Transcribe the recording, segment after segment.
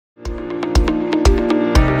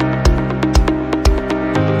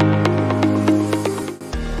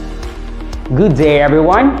Good day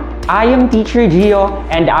everyone, I am Teacher Gio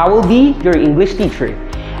and I will be your English teacher.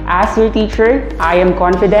 As your teacher, I am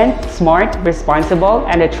confident, smart, responsible,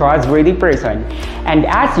 and a trustworthy person. And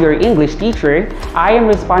as your English teacher, I am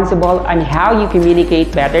responsible on how you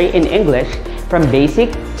communicate better in English from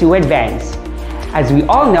basic to advanced. As we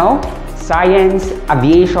all know, science,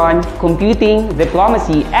 aviation, computing,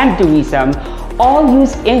 diplomacy, and tourism all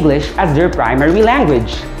use English as their primary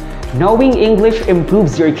language. Knowing English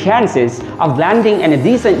improves your chances of landing in a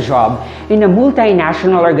decent job in a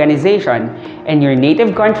multinational organization in your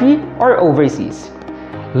native country or overseas.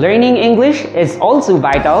 Learning English is also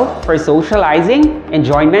vital for socializing,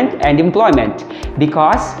 enjoyment, and employment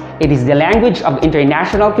because it is the language of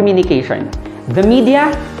international communication, the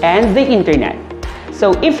media, and the internet.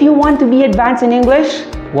 So if you want to be advanced in English,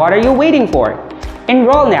 what are you waiting for?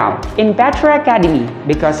 Enroll now in Petra Academy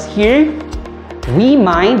because here we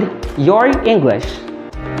mind your English.